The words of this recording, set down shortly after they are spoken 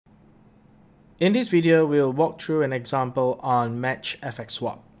In this video, we'll walk through an example on Match FX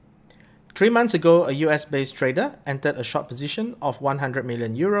Swap. 3 months ago, a US-based trader entered a short position of 100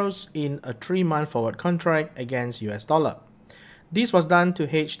 million euros in a 3-month forward contract against US dollar. This was done to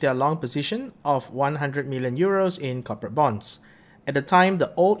hedge their long position of 100 million euros in corporate bonds. At the time, the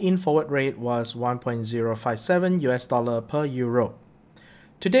all-in forward rate was 1.057 US dollar per euro.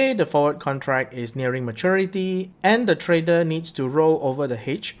 Today, the forward contract is nearing maturity and the trader needs to roll over the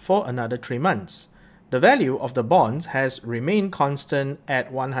hedge for another 3 months. The value of the bonds has remained constant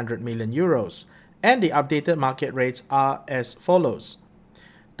at 100 million euros and the updated market rates are as follows.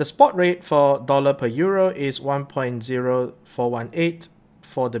 The spot rate for dollar per euro is 1.0418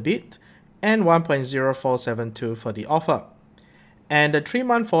 for the bid and 1.0472 for the offer. And the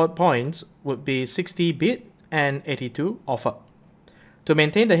 3-month forward points would be 60 bid and 82 offer. To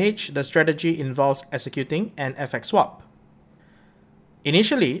maintain the hedge, the strategy involves executing an FX swap.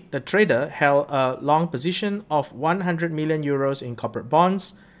 Initially, the trader held a long position of 100 million euros in corporate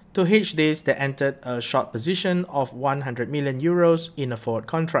bonds. To hedge this, they entered a short position of 100 million euros in a forward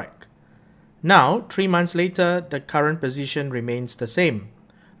contract. Now, 3 months later, the current position remains the same,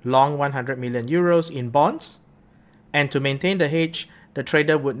 long 100 million euros in bonds. And to maintain the hedge, the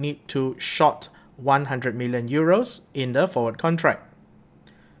trader would need to short 100 million euros in the forward contract.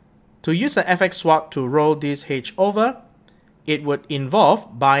 To use an FX swap to roll this hedge over, it would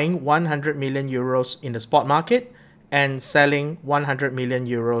involve buying 100 million euros in the spot market and selling 100 million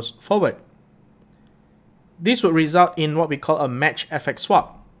euros forward. This would result in what we call a match FX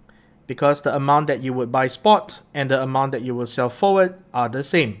swap, because the amount that you would buy spot and the amount that you will sell forward are the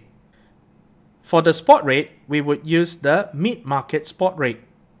same. For the spot rate, we would use the mid-market spot rate.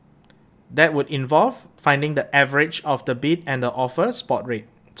 That would involve finding the average of the bid and the offer spot rate.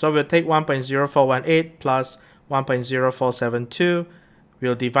 So we'll take 1.0418 plus 1.0472,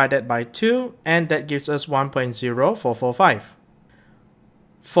 we'll divide that by 2, and that gives us 1.0445.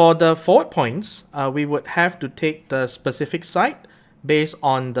 For the forward points, we would have to take the specific site based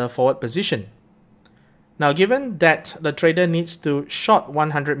on the forward position. Now, given that the trader needs to short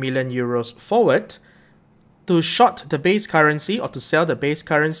 100 million euros forward, to short the base currency or to sell the base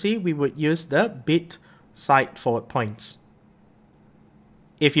currency, we would use the bid side forward points.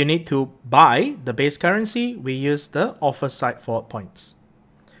 If you need to buy the base currency, we use the offer side forward points.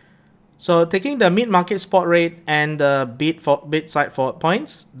 So taking the mid-market spot rate and the bid side forward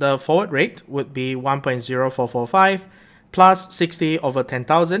points, the forward rate would be 1.0445 plus 60 over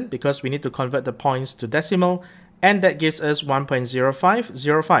 10,000 because we need to convert the points to decimal, and that gives us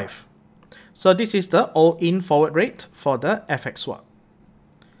 1.0505. So this is the all-in forward rate for the FX swap.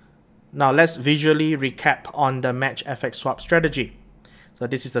 Now let's visually recap on the match FX swap strategy. So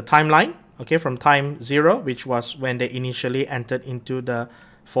this is the timeline, okay, from time 0, which was when they initially entered into the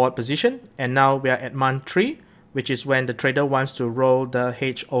forward position. And now we are at month 3, which is when the trader wants to roll the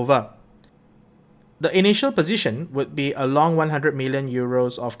hedge over. The initial position would be a long 100 million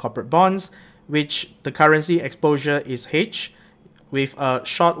euros of corporate bonds, which the currency exposure is hedged with a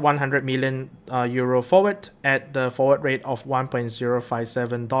short 100 million euro forward at the forward rate of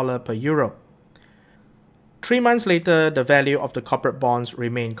 $1.057 per euro. 3 months later, the value of the corporate bonds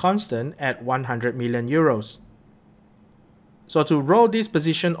remained constant at 100 million euros. So to roll this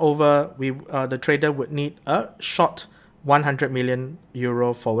position over, the trader would need a short 100 million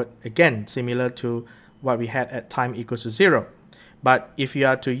euro forward again, similar to what we had at time equals to 0. But if you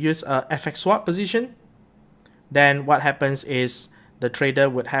are to use a FX swap position, then what happens is the trader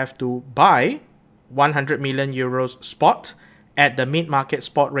would have to buy 100 million euros spot at the mid-market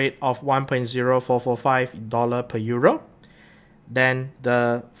spot rate of $1.0445 per euro. Then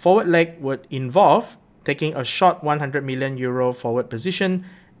the forward leg would involve taking a short 100 million euro forward position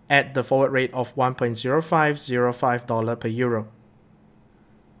at the forward rate of $1.0505 per euro.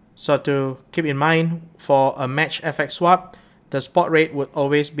 So to keep in mind, for a match FX swap, the spot rate would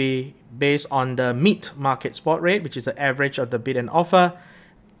always be based on the mid-market spot rate, which is the average of the bid and offer.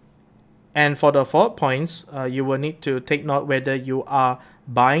 And for the forward points, you will need to take note whether you are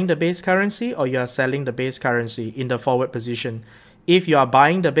buying the base currency or you are selling the base currency in the forward position. If you are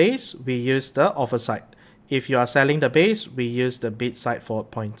buying the base, we use the offer side. If you are selling the base, we use the bid side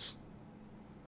forward points.